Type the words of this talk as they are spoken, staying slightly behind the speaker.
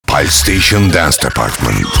PALSTATION Dance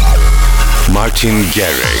Department.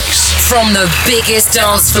 MartinGarrix. From the biggest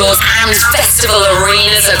dance floors and festival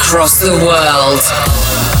arenas across the world.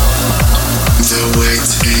 The wait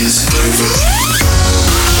is over.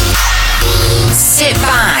 Sit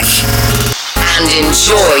back and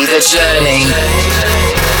enjoy the journey.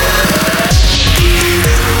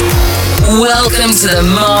 Welcome to the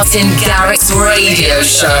MartinGarrix Radio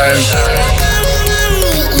Show.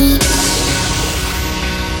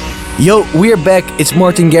 Yo, we're back. It's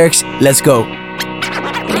MartinGarrix. Let's go.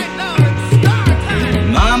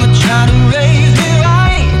 Mama tried to raise me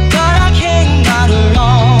right, but I came out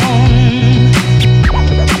alone.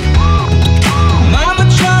 Mama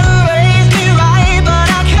tried to raise me right, but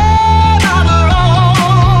I came out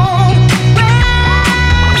wrong.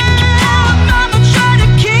 Well, Mama tried to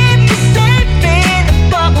keep me safe in a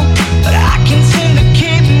bubble, but I can't seem to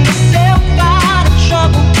keep myself out of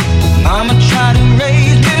trouble. Mama tried to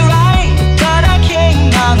raise me right, but I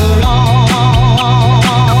came out wrong.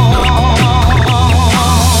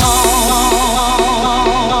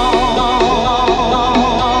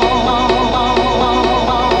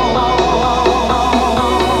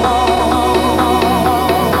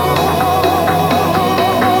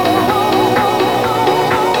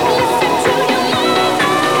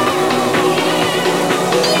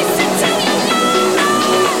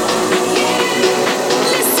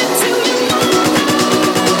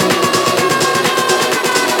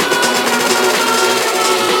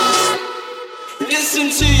 Listen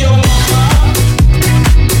to your mama.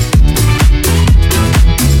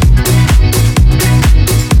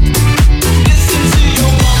 Listen to your mama. Listen to your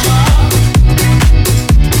mama.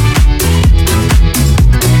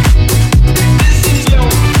 Listen to your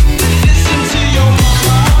mama. Listen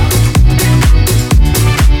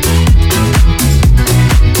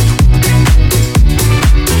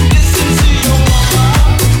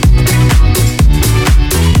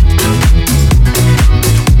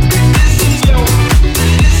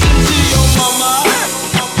to your mama.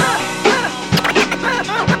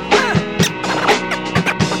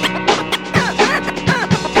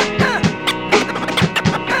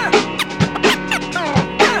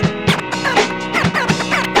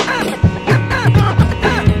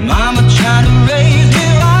 Mama tried to raise me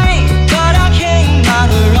right, but I came out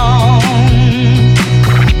wrong.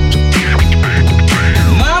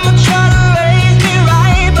 Mama tried to raise me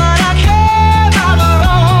right, but I came out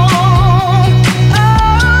wrong.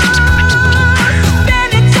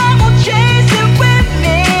 Spending time on chasing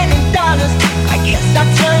women and dollars. I guess I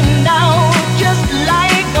turned out just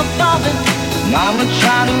like my father. Mama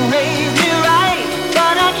tried to raise me right,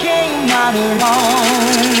 but I came out wrong.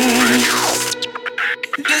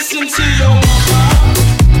 Listen to your mama.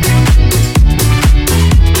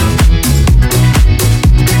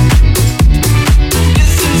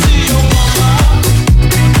 Listen to your mama.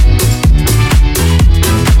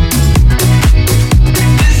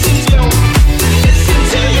 Listen to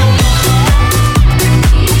your mama.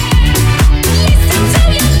 Listen to your mama.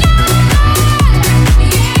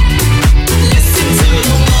 Listen to your mama. Listen to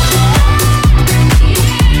your mama.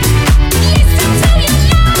 Listen to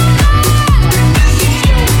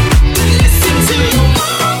your mama. Listen to your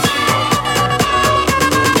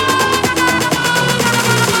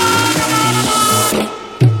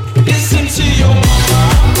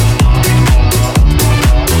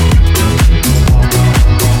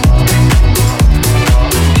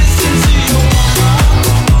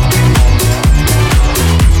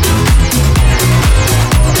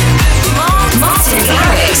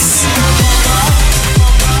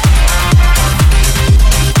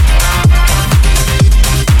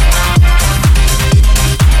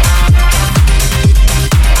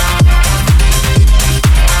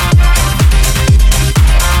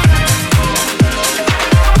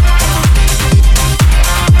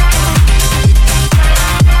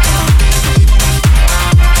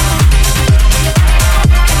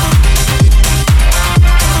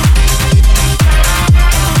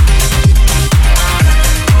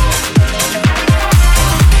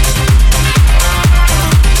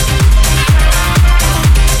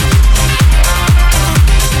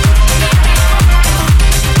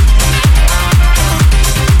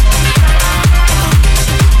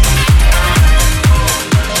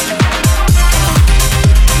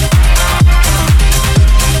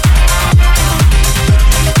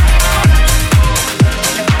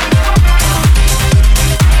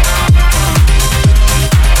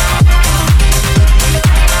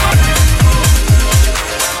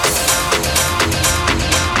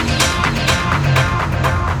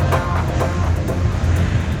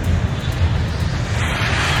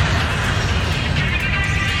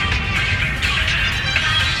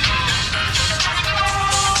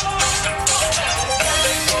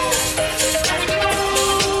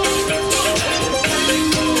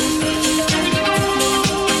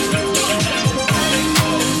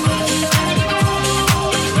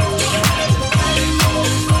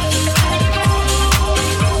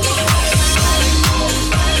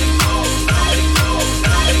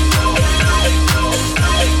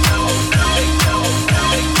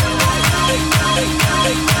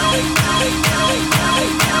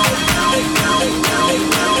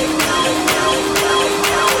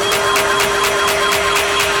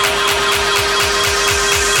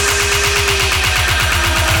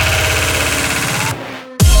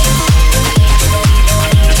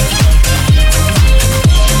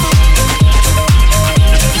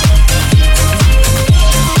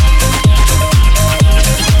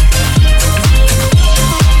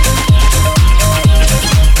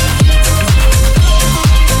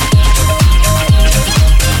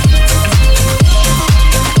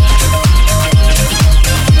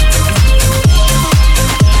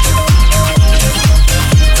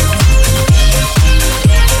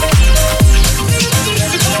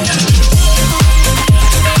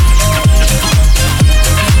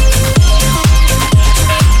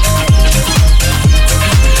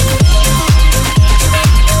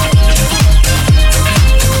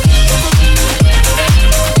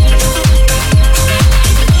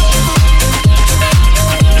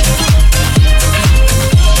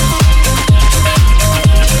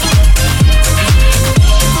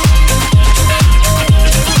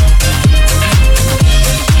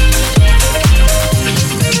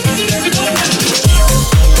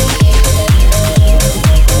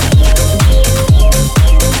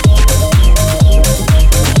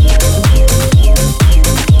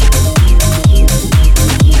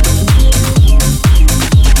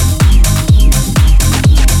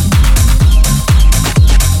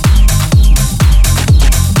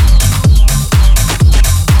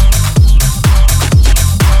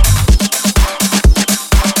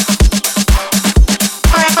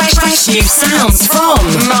sounds from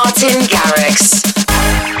MartinGarrix.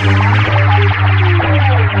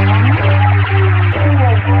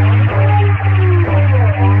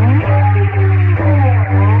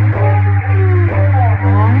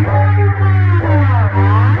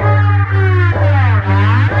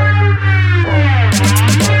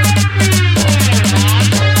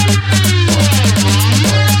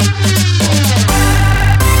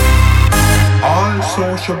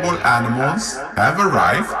 Sociable animals have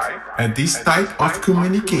arrived at this type of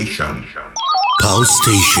communication.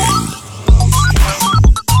 PALSTATIon.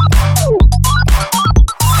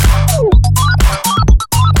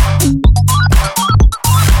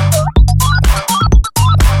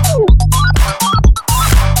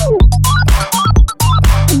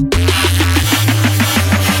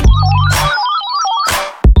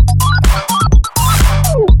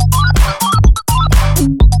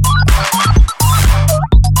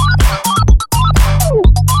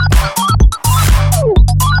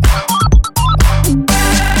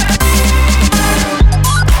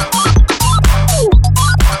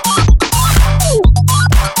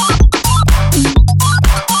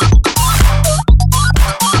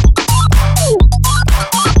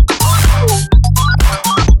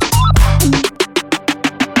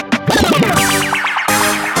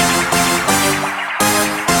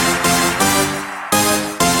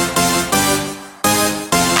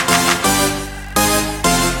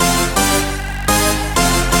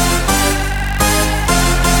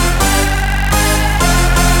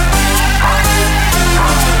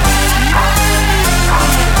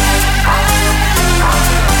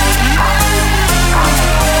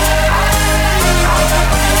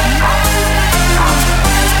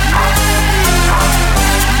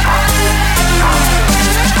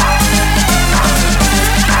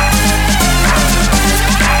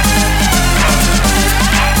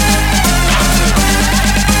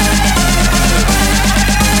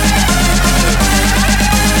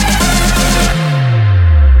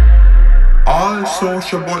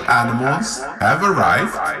 Sociable animals have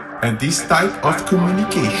arrived at this type of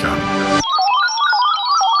communication.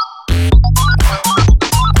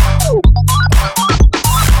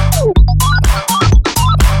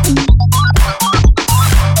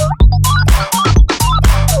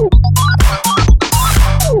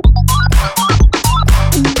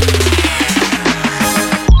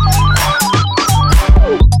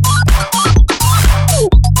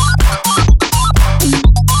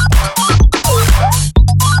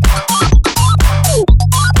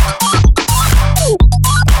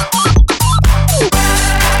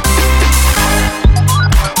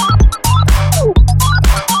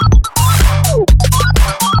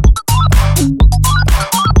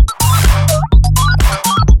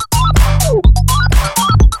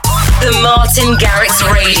 MartinGarrix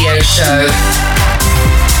Radio Show.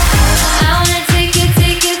 I wanna take it,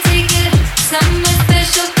 somewhere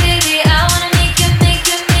special, baby. I wanna make it,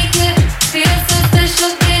 feel so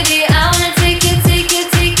special, baby. I wanna take it,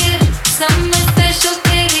 somewhere special,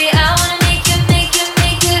 baby. I wanna make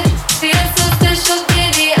it, feel so special,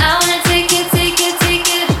 baby. I wanna take it,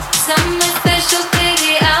 somewhere special,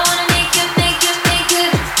 baby. I wanna make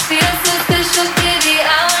it, feel so special, baby.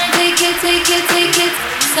 I wanna take it,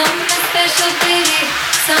 somewhere special, baby.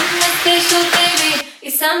 Something special, baby.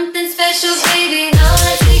 It's something special, baby. I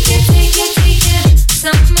wanna take it,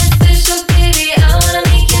 something special, baby. I wanna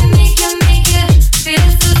make it, feel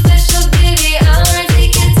so special, baby. I wanna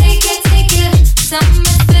take it,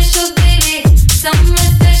 something special, baby. Something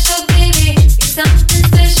special, baby. It's something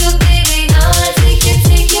special, baby. I wanna take it,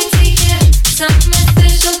 something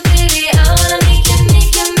special, baby. I wanna make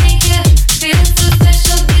it, feel so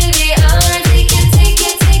special, baby. I wanna take it,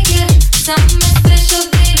 something special,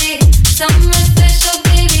 baby. Something special,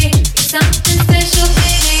 baby. It's something special.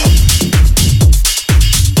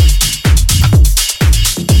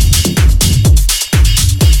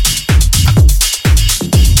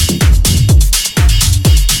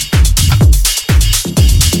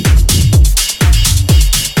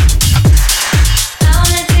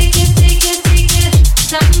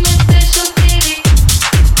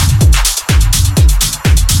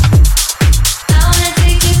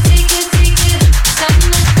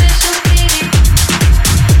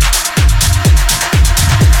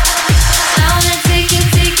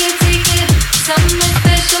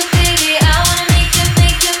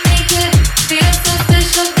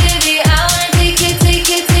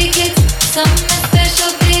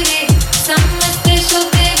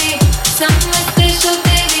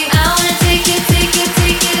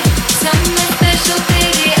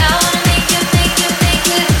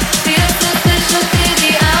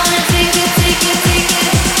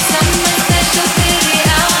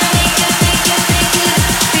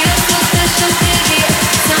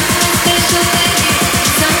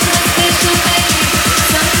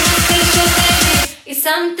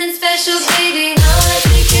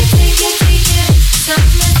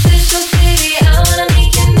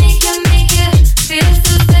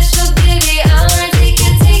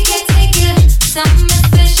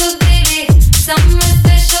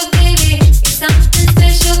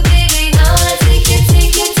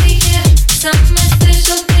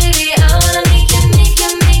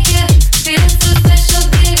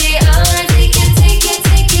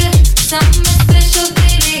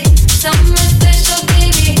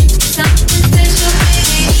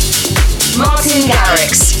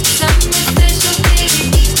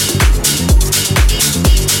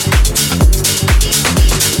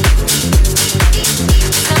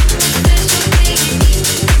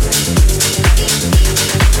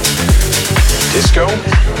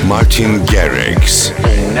 MartinGarrix.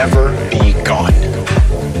 Will never be gone.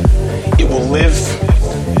 It will live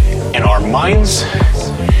in our minds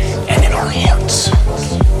and in our hearts.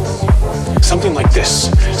 Something like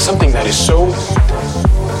this, something that is so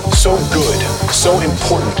good, so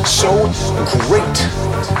important, so great,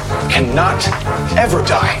 cannot ever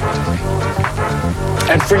die.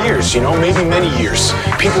 And for years, maybe many years,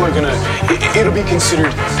 people are it'll be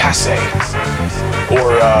considered passé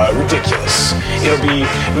or ridiculous. It'll be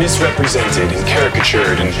misrepresented and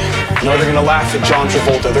caricatured, and they're gonna laugh at John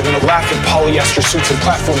Travolta, they're gonna laugh at polyester suits and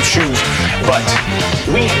platform shoes, but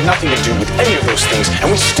we had nothing to do with any of those things, and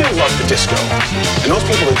we still love the disco. And those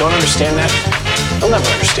people that don't understand that, they'll never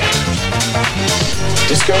understand.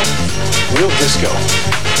 Disco, real disco,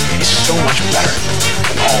 is so much better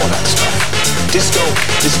than all of that stuff. Disco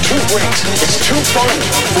is too great, it's too fun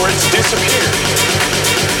for it to disappear.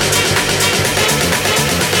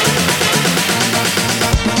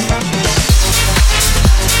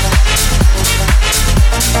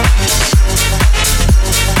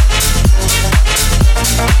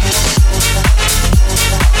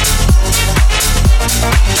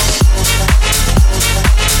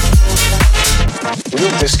 Real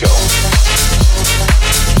disco.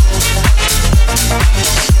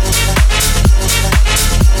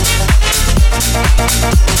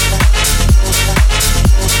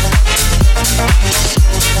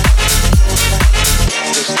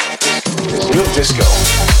 Real disco.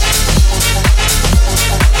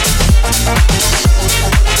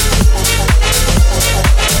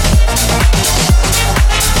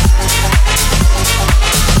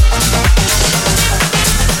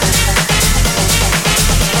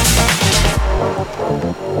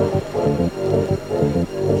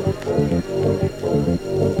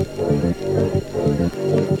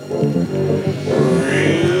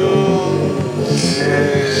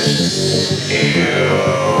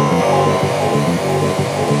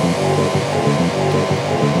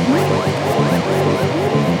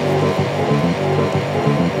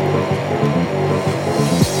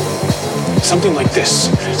 Something like this,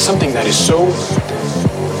 something that is so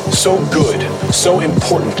good, so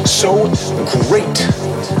important, so great,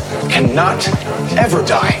 cannot ever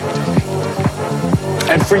die.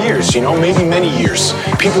 And for years, maybe many years,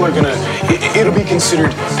 people are it'll be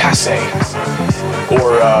considered passé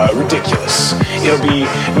or ridiculous. It'll be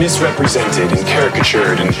misrepresented and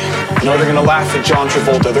caricatured, and they're gonna laugh at John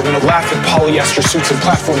Travolta, they're gonna laugh at polyester suits and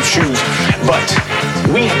platform shoes, but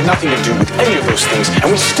we had nothing to do with any of those things,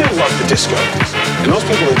 and we still love the disco. And those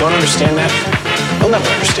people that don't understand that, they'll never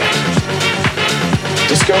understand.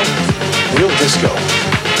 Disco, real disco,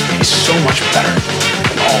 is so much better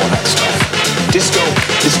than all of that stuff. Disco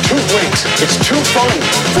is too great, it's too fun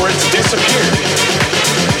for it to disappear.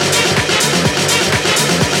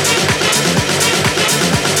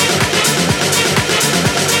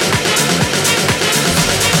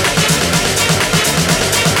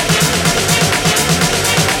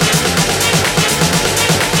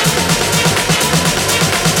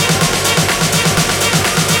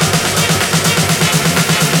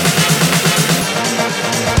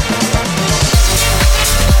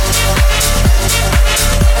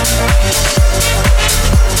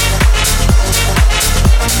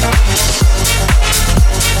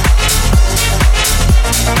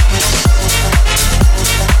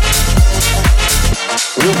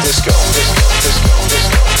 Real disco, disco, disco,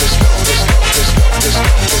 disco, disco, disco,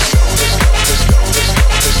 disco, disco, disco, disco,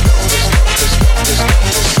 disco, disco,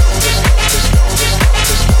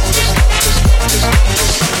 disco,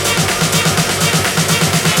 disco,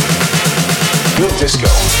 real disco.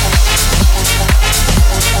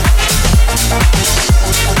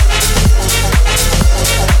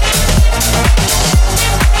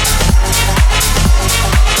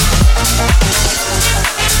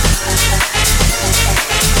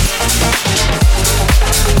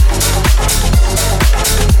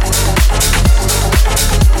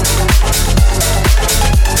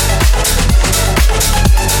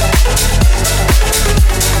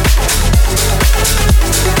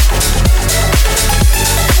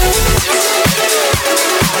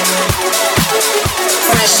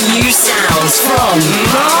 New sounds from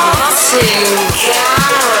MartinGarrix.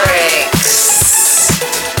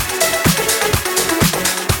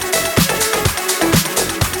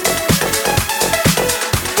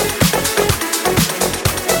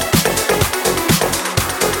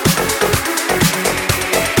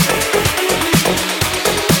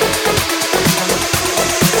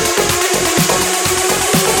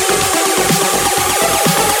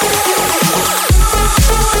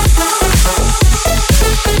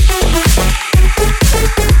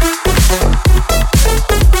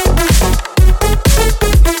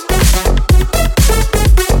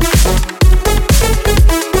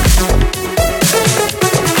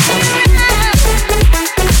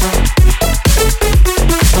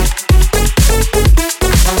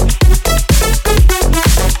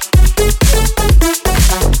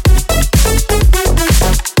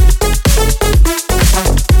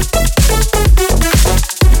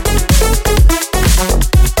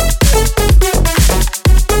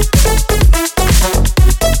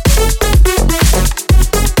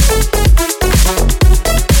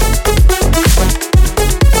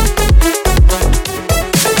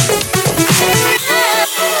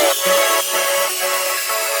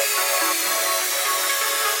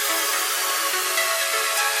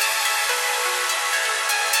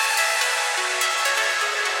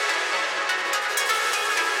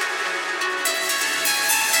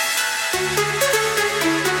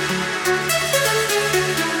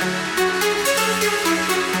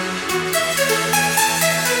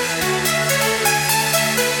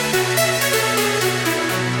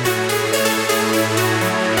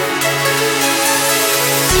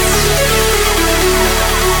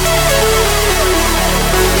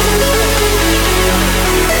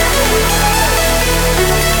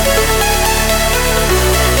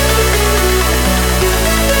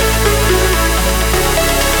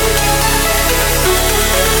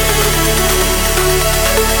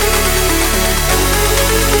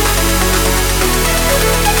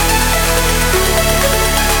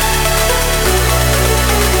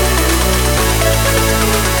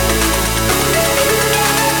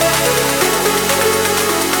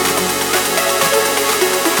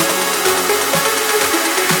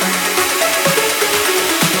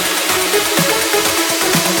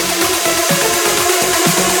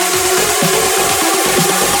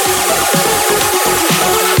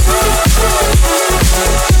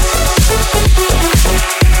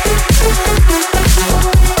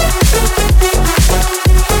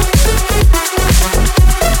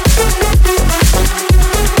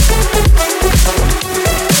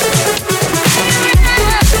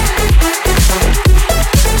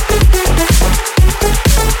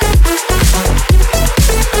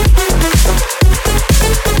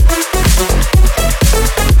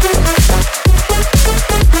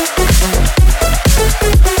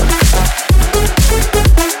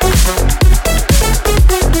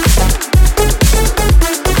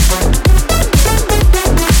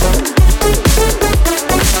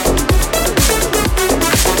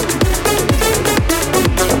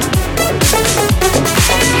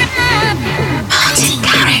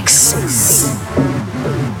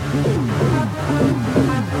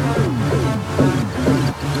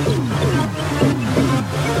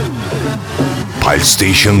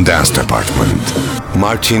 PALSTATION Dance Department.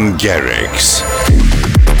 MartinGarrix.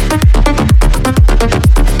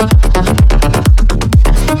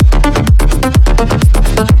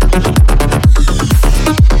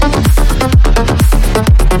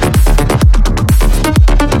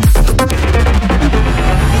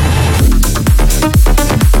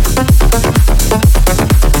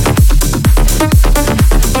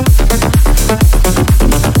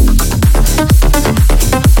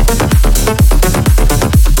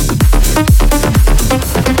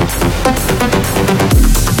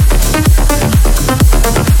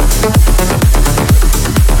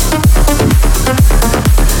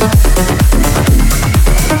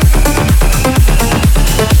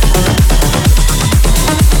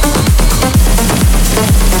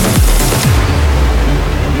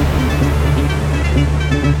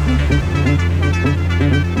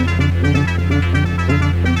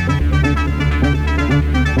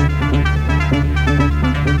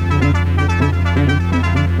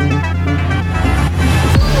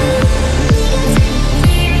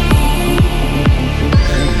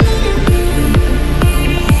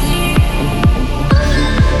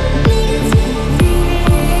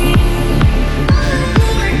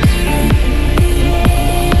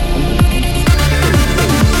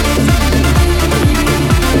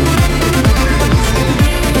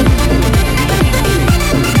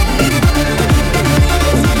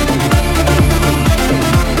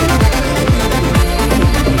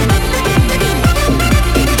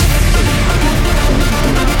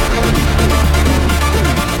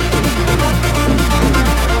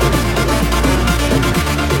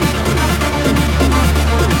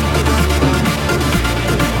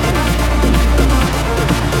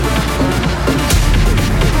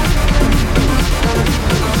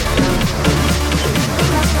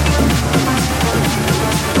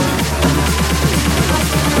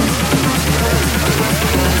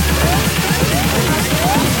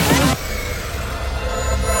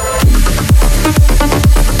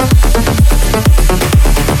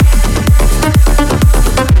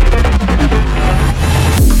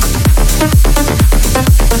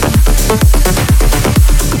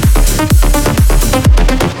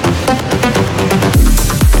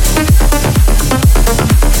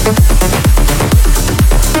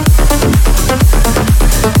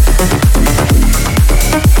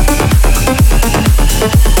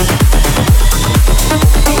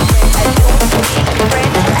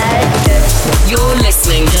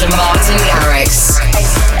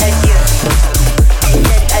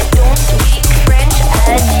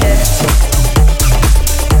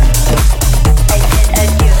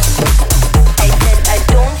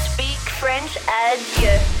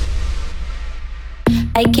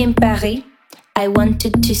 I came Paris, I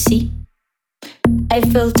wanted to see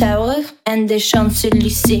Eiffel Tower and the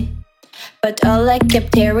Champs-Élysées. But all I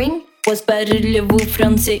kept hearing Parlez-vous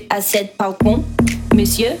français à cette balcon?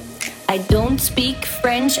 Monsieur, I don't speak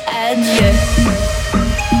French, adieu.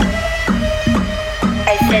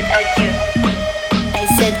 I said adieu. I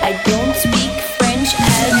said I don't speak French,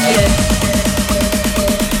 adieu.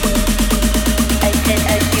 I said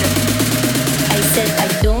adieu. I said I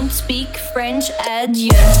don't speak French,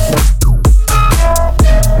 adieu.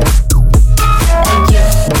 Adieu.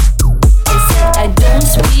 I said I don't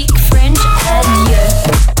speak French, adieu.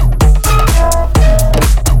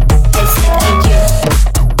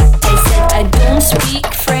 I don't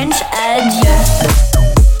speak French, adieu.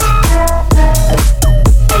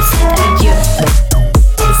 I said adieu.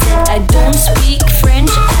 I said I don't speak French,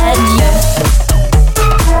 adieu.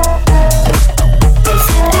 I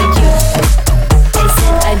said adieu. I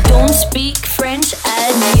said I don't speak French,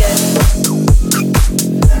 adieu.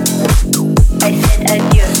 I said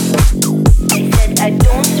adieu. I said I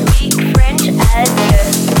don't speak French, adieu.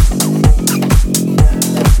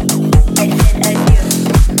 I said adieu.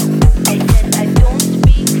 I said I don't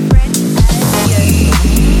speak French, adieu.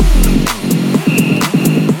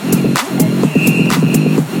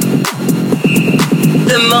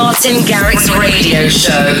 The MartinGarrix Radio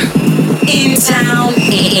Show. In town,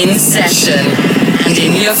 in session, and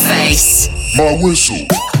in your face. My whistle.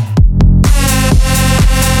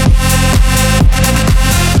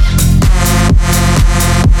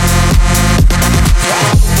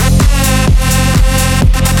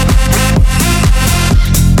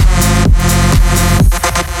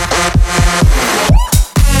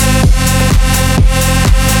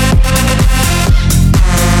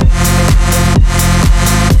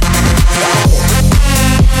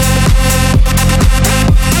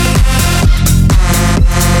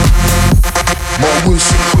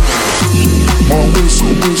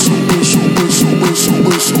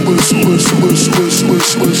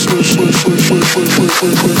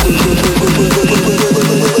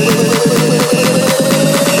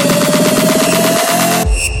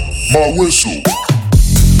 My whistle.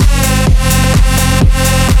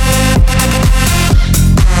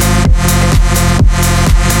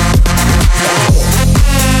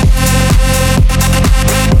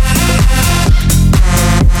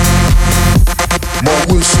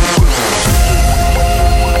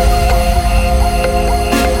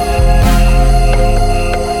 My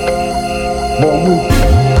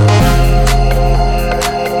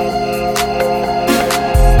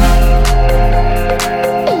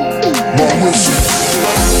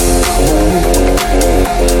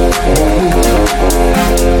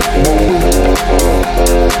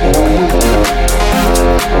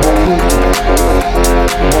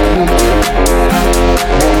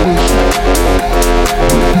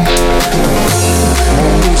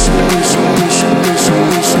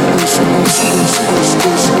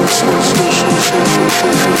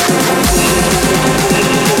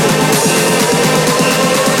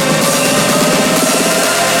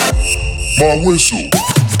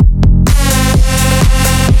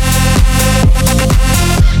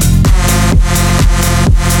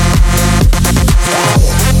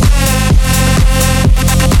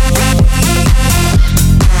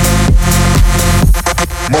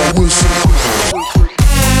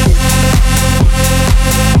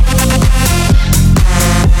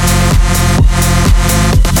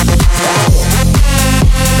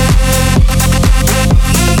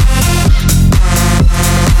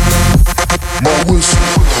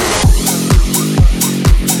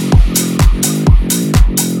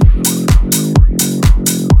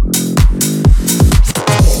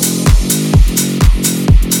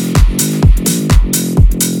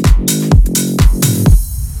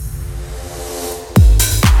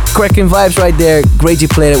Cracking vibes right there. Great you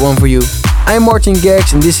played that one for you. I'm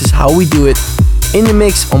MartinGarrix and this is how we do it in the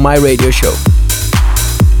mix on my radio show.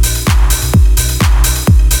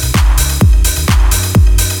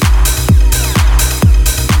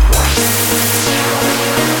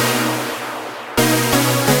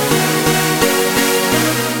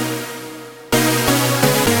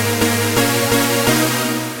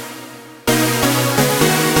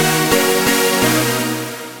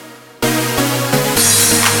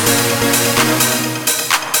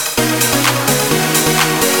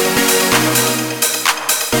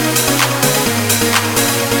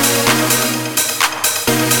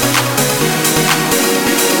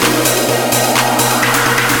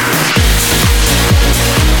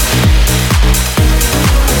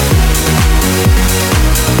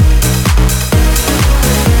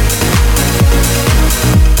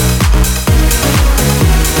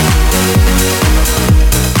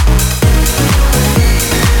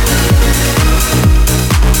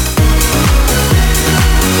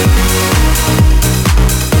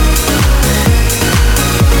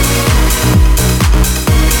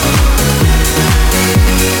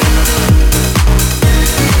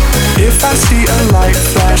 I see a light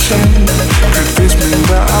flashing, could this mean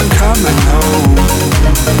that I'm coming home?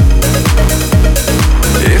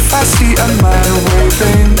 If I see a man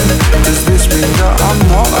waving, does this mean that I'm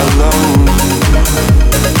not alone?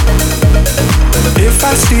 If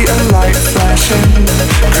I see a light flashing,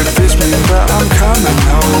 could this mean that I'm coming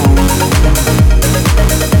home?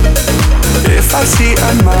 If I see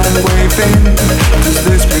a man waving, does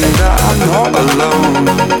this mean that I'm not alone?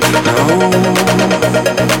 No.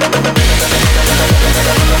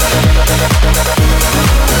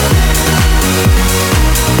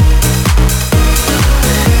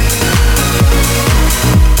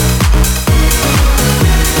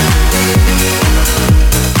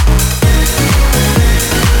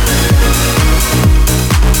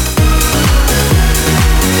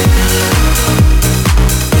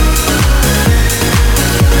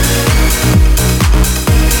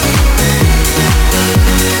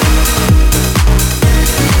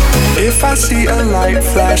 If I see a light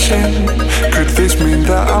flashing, could this mean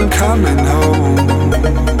that I'm coming home?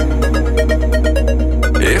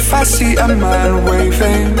 If I see a man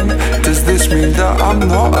waving, does this mean that I'm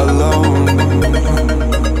not alone?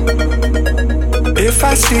 If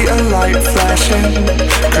I see a light flashing,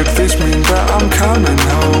 could this mean that I'm coming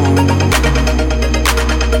home?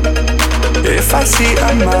 If I see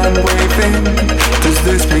a man waving, does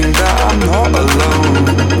this mean that I'm not alone?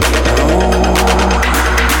 No.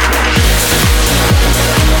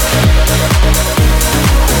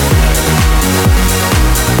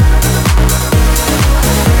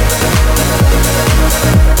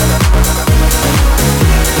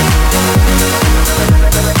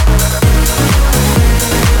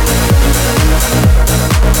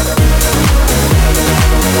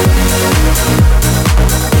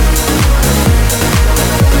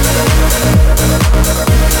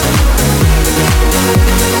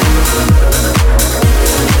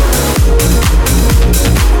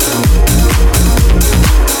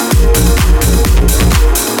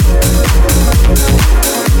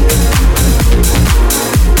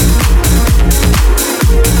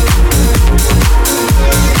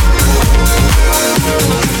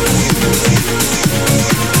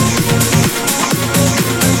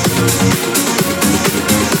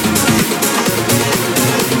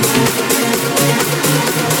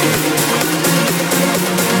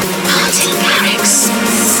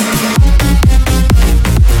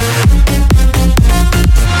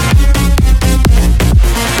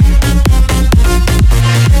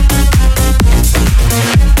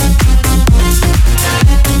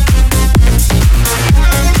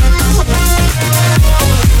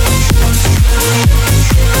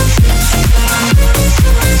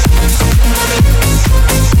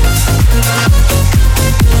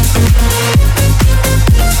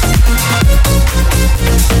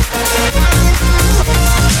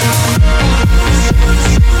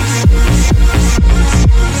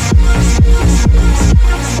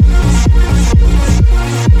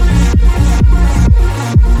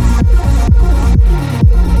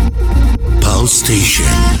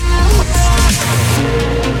 PALSTATION.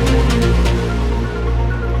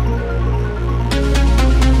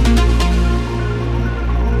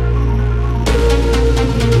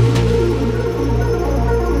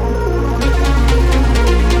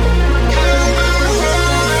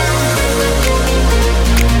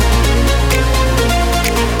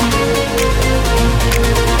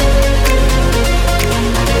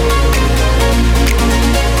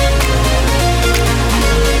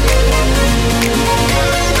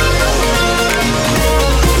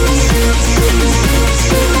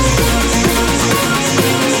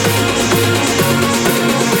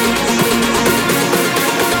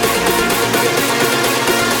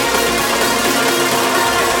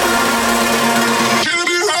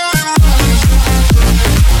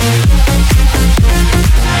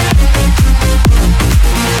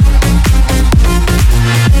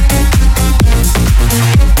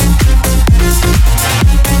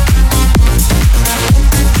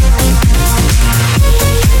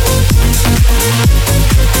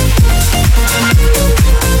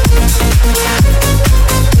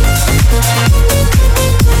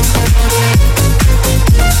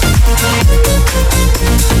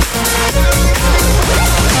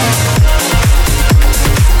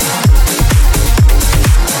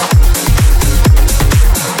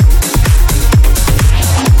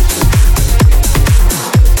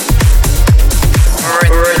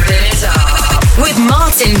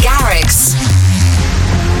 MartinGarrix.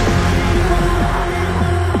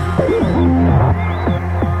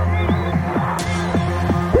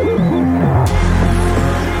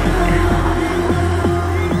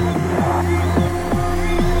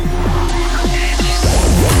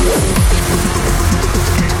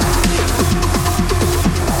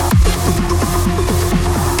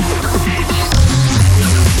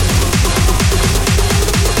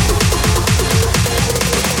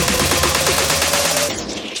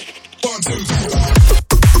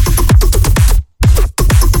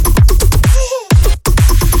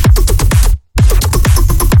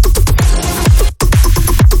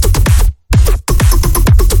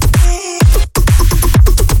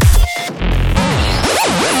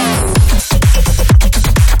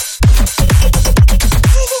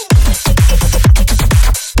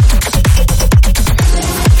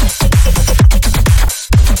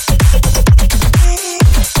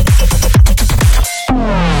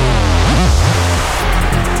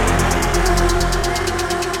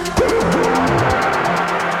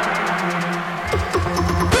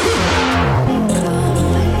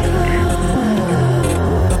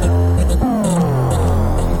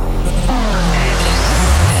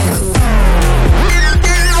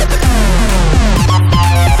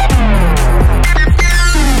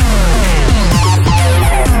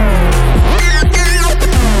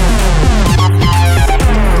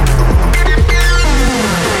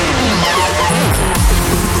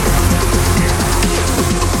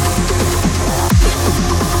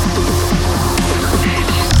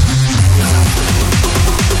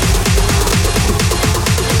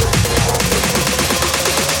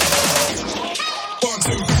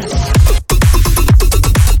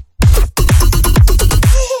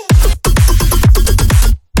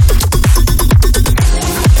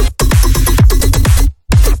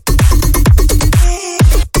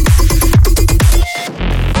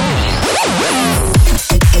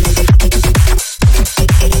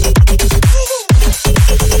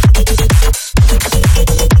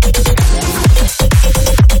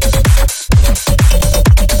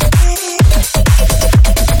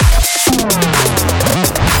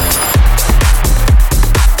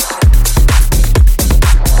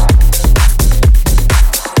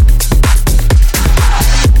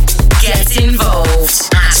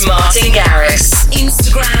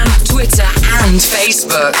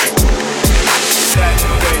 Facebook.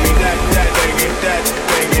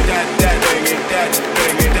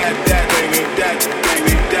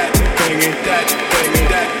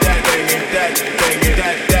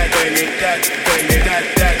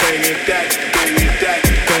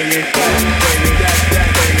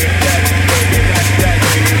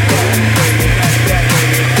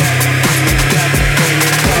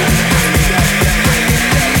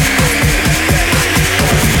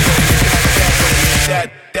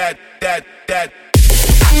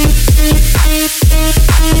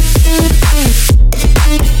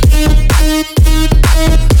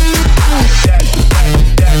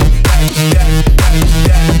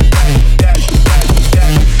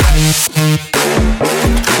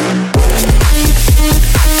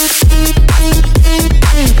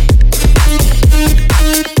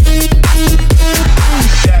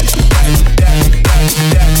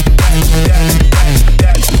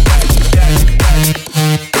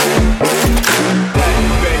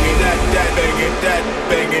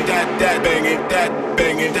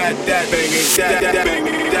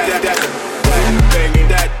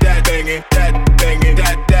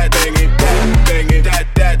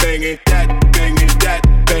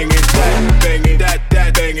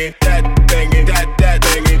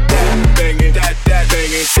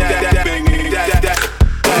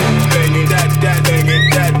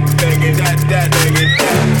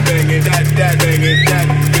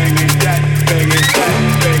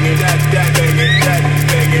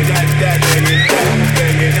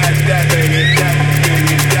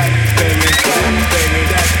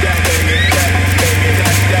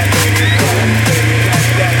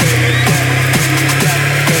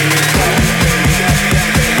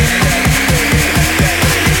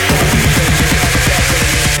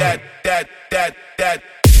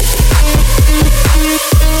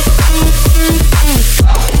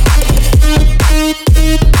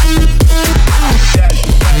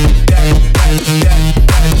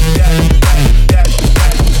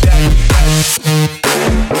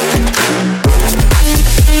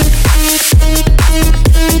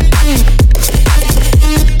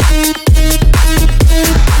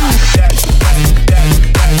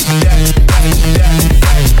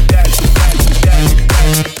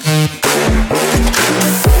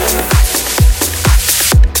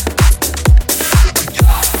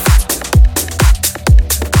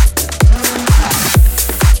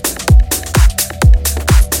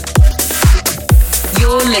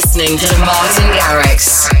 Listening to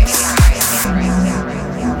MartinGarrix.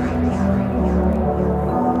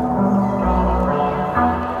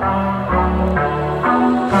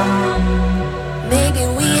 Maybe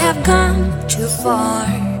we have gone too far,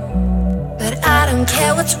 but I don't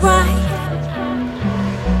care what's right.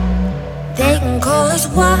 They can call us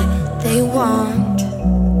what they want.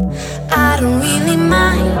 I don't really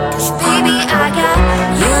mind, 'cause baby I got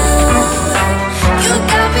you. You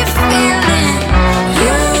got me feeling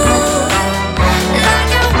you,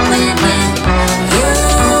 like I'm winning you,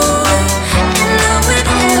 in love with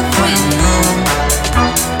every move.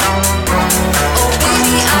 Oh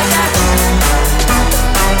baby I got you.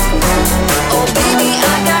 Oh baby I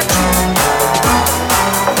got you.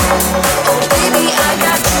 Oh baby I got you. Oh baby I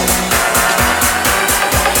got you.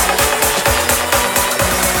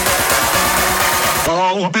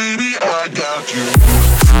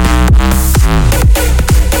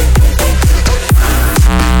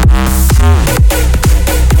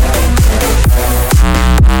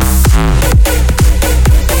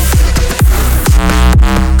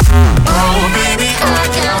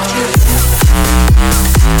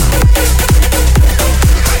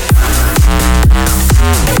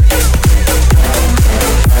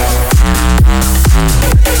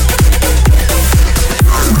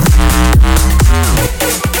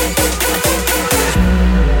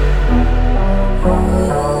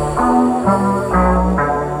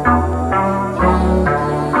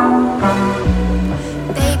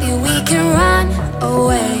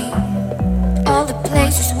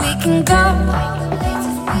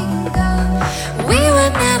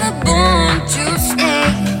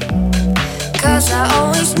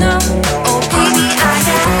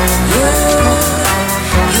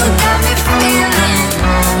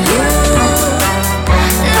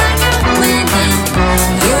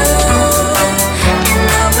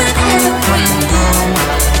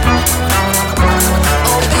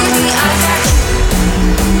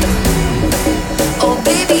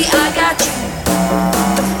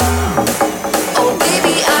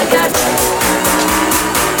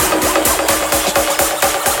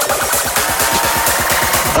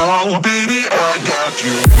 Oh, baby, I got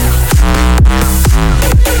you.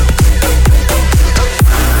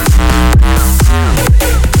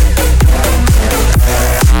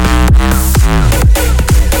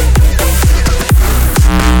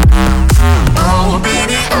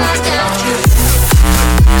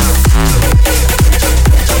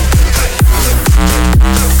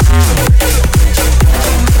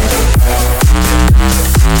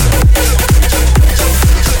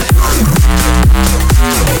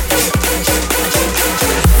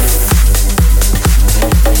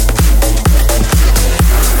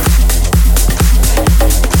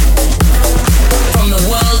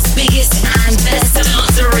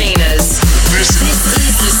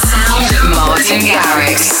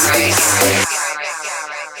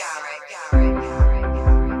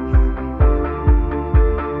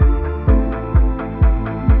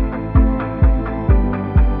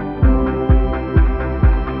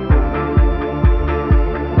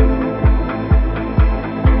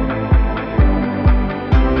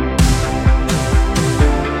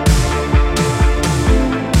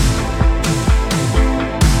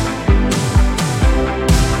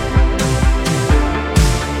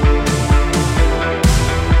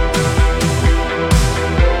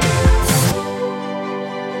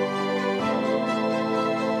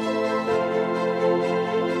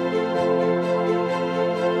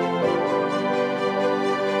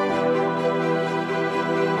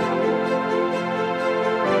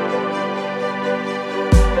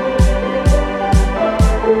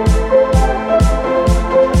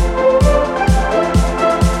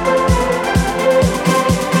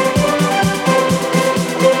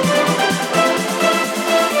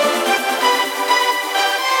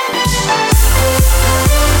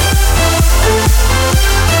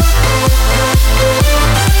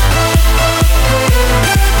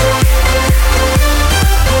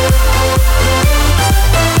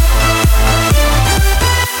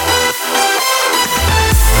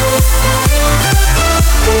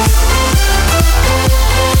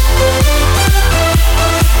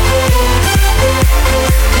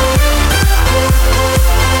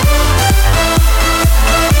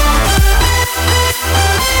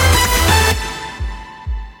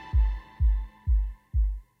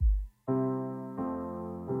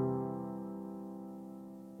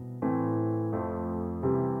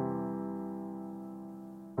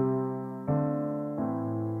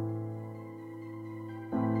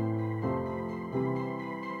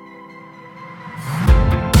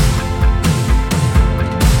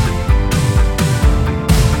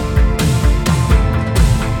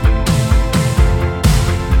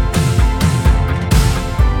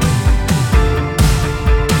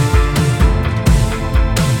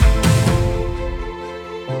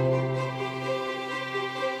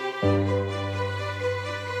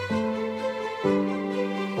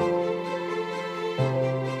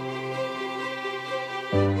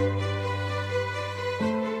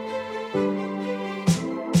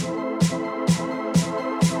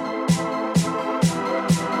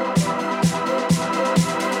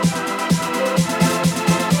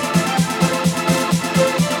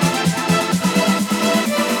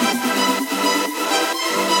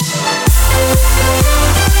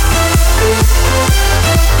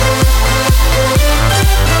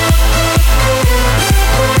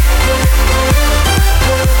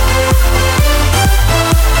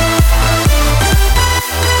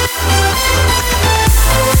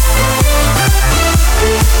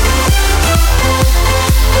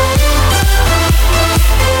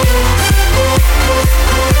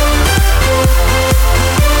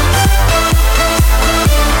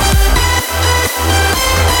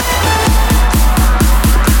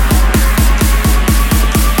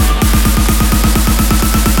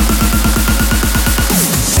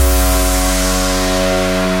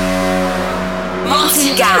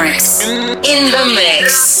 MartinGarrix in the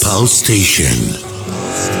mix. PALSTATIon.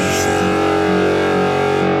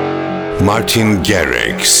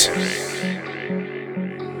 MartinGarrix.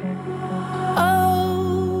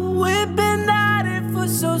 Oh, we've been at it for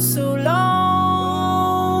so long,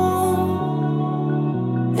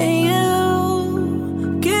 and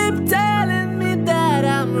you keep telling me that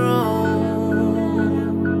I'm wrong,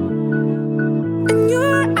 and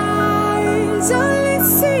your eyes only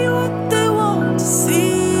see what they want to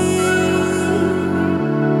see,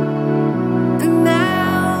 and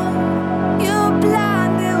now you're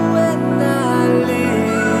blinded when I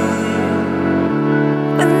leave,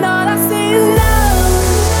 and all I see is love.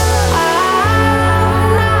 I'm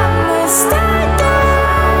not mistaken.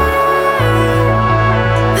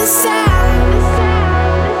 The sound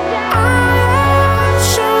I am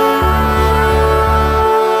sure.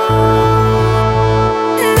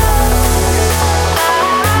 Love,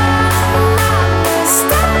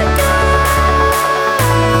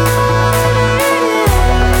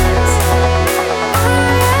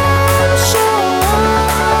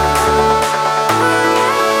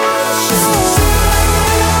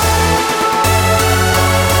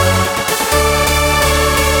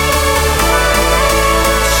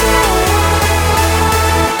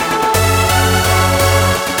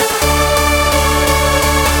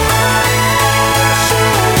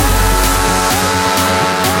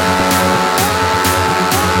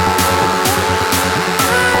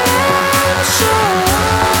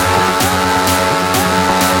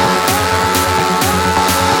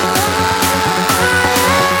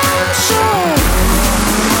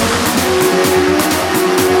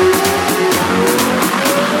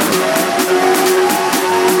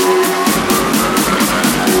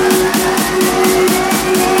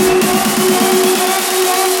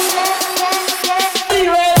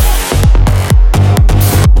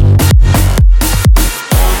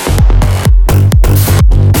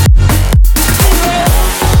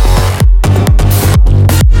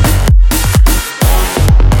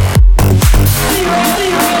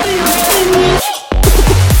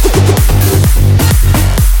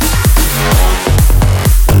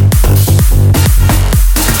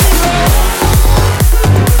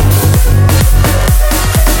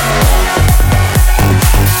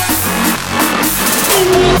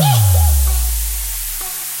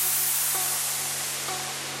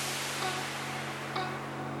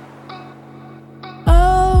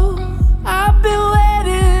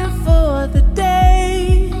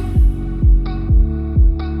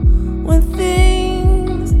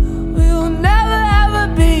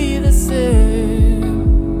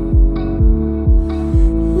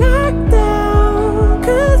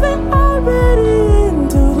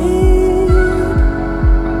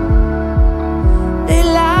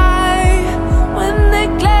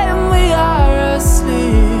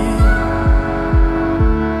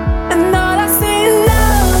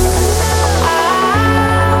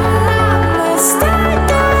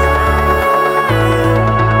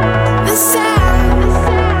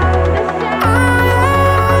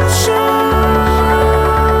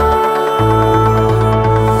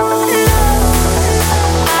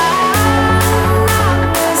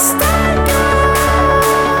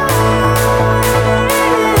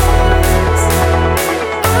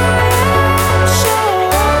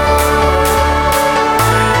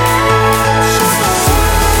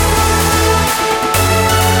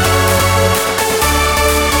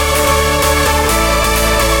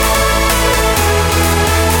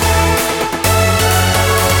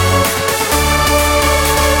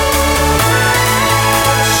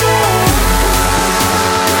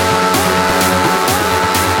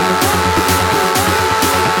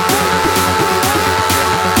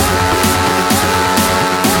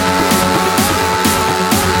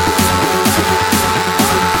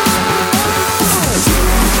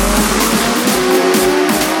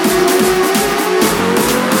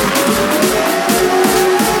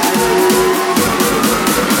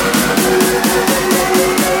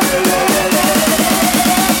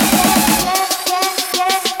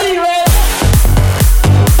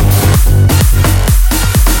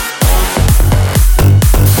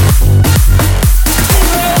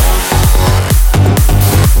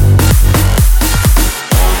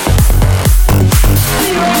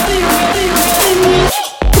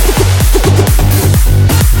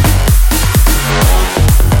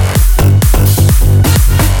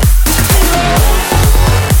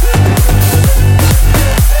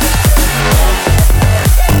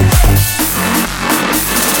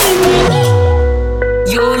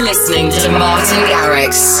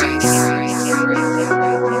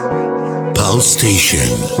 PALSTATION.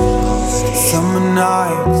 Summer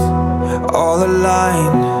nights, all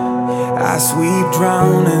aligned, as we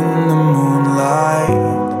drown in the moonlight.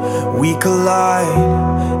 We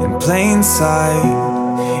collide in plain sight.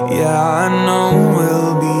 Yeah, I know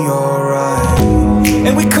we'll be alright.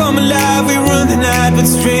 And we come alive, we run the night with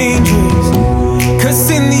strangers,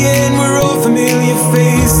 'cause in the end we're all familiar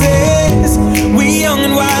faces. We young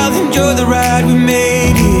and wild, enjoy the ride, we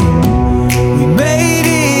made it. We made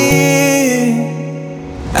it.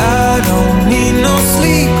 I don't need no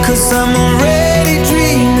sleep, 'cause I'm already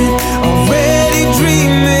dreaming, already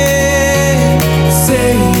dreaming. Say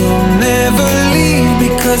you'll never leave,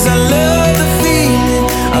 because I love the feeling,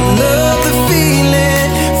 I love the feeling.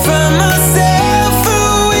 Find myself a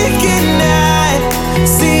wicked night,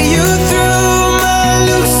 see you through my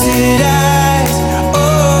lucid eyes.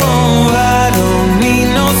 Oh, I don't need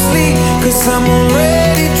no sleep, 'cause I'm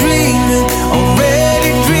already dreaming,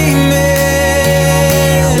 already dreaming.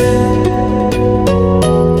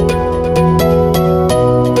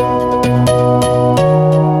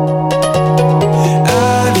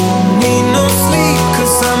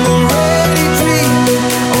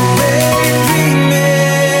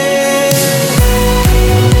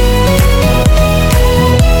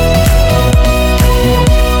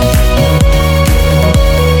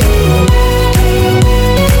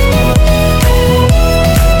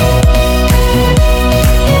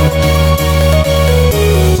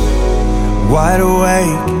 Wide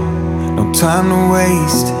awake, no time to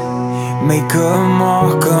waste. Make a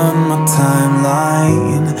mark on my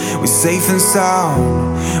timeline. We're safe and sound,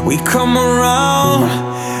 we come around.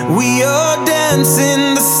 We are dancing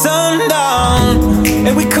the sundown.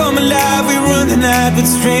 And we come alive, we run the night with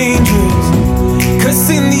strangers, 'cause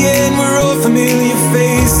in the end we're all familiar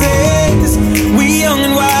faces. We young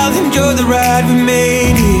and wild, enjoy the ride, we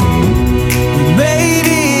made it. We made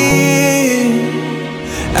it.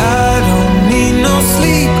 I don't need no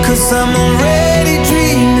sleep, 'cause I'm already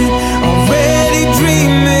dreaming, already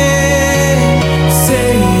dreaming. Say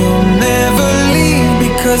you'll never leave,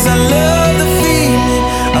 because I love the feeling,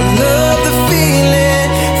 I love the feeling.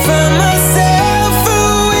 Find myself a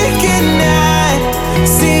wicked night,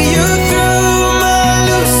 see you through my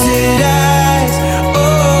lucid eyes.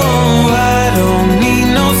 Oh, I don't need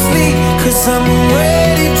no sleep, 'cause I'm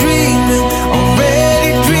already dreaming,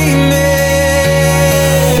 already dreaming.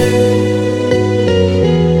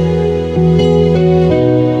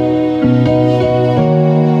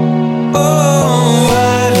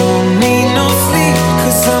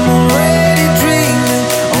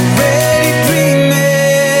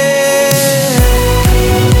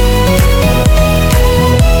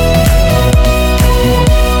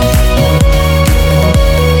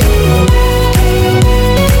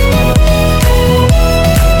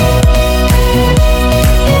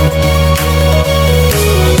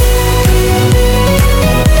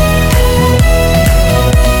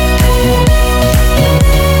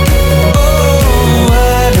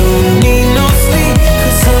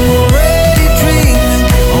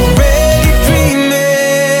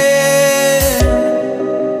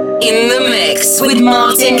 With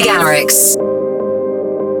MartinGarrix.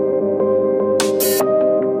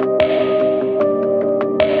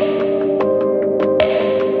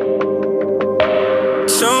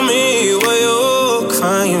 Show me what you're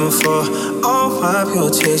crying for, I'll wipe your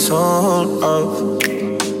tears all up.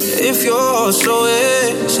 If you're so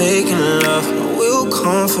taking love, we'll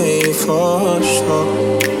comfort you for sure.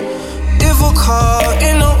 If we're caught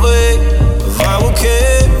in a wave, I will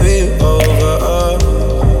carry over us.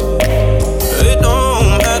 It don't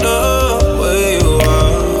matter where you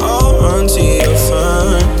are, I'll run to your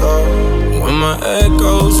front door. When my head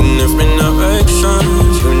goes in different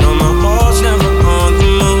directions, you know my heart's never on the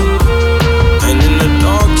move. And in the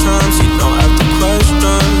dark times, you don't have to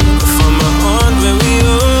question if I'm on where we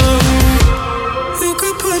are. You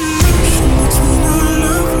could put an ocean between our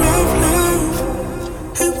love, love, love.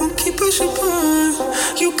 It won't keep us apart.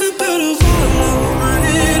 You could build a wall, I will run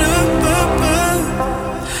it up, up, up,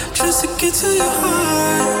 just to get to your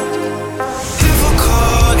heart. If we're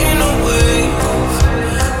caught in a wave,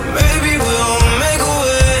 maybe we'll make a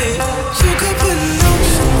way. You could put an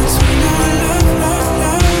ocean between our love, love,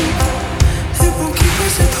 love. It won't keep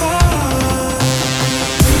us apart.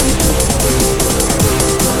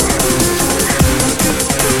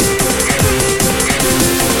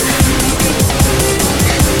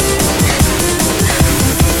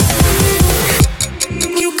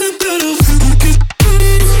 You could build a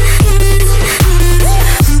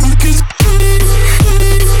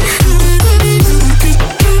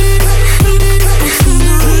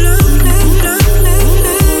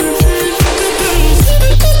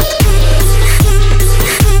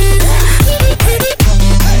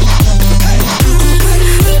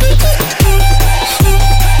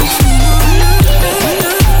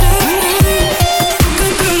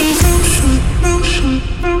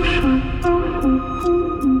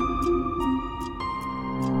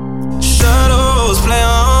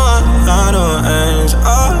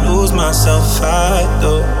myself I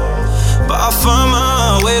do. But I find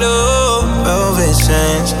my way to velvet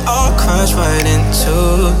chains. I'll crash right into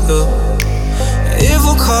you. If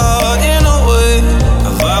we're caught in a way,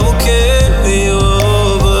 if I will carry you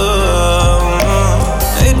over.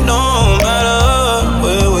 It don't matter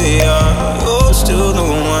where we are, you're still the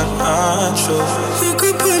one I choose. You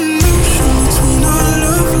could put no shoes between our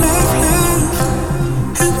love, love,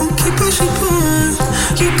 love. And we'll keep pushing on.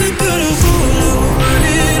 You could put a hole and we'll run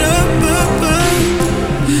it up, up, up.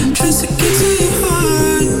 Just to get to your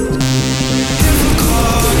heart. If we're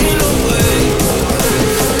caught in a way,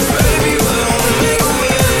 baby, we'll make a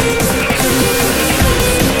way.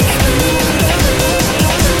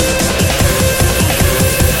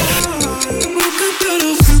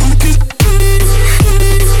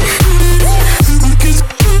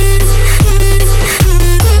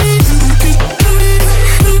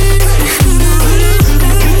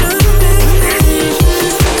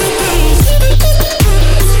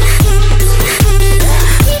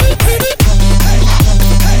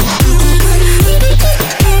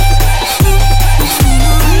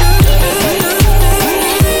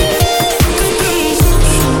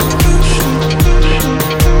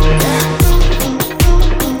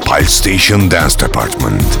 PALSTATION Dance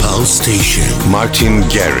Department. PALSTATION.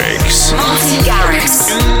 MartinGarrix.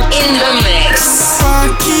 MartinGarrix in the mix. I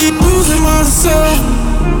keep losing myself.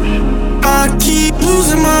 I keep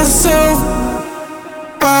losing myself.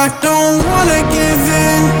 I don't wanna give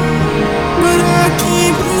in, but I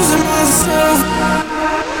keep losing myself.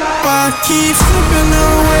 I keep slipping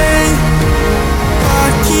away. I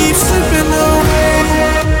keep slipping away.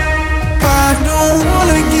 I don't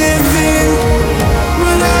wanna give in,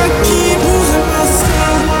 but I keep losing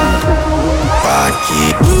myself. I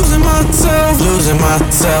keep losing myself, losing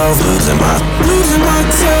myself, losing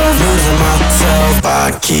myself, losing myself.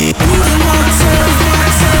 I keep losing myself,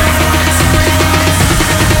 myself.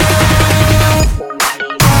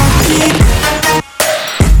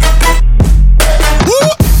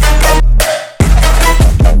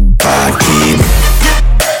 I keep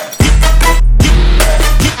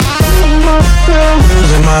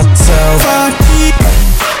losing myself,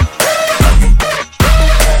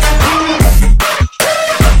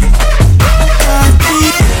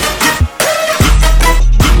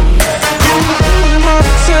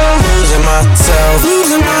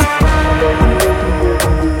 losing my.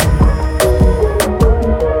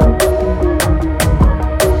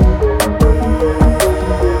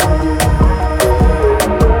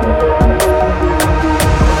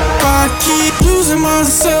 I keep losing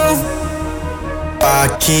myself. I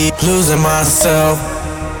keep losing myself.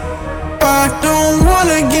 I don't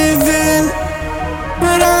wanna give in,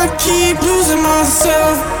 but I keep losing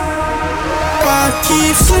myself. I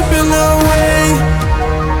keep slipping away.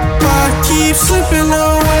 I keep slipping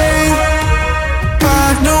away.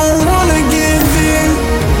 I don't wanna give in,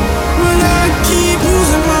 but I keep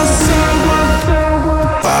losing myself.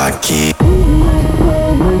 I keep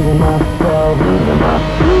losing myself, losing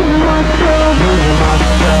myself, losing myself, losing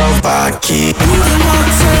myself. I keep losing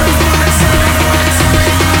myself.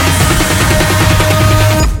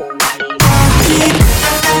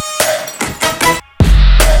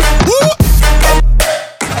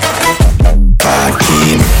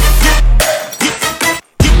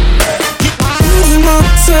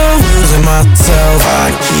 Myself, I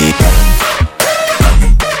keep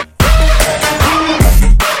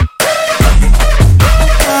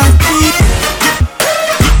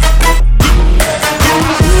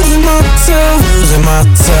losing myself, losing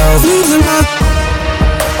myself, losing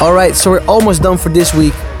myself. Alright, so we're almost done for this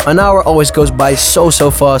week. An hour always goes by so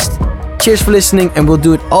fast. Cheers for listening, and we'll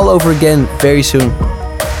do it all over again very soon.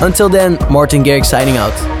 Until then, MartinGarrix signing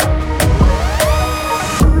out.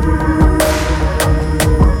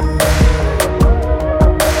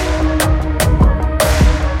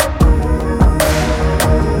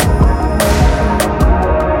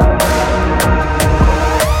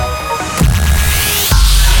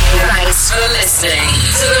 To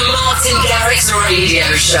the MartinGarrix radio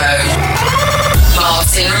show.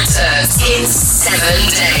 Martin returns in 7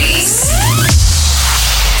 days.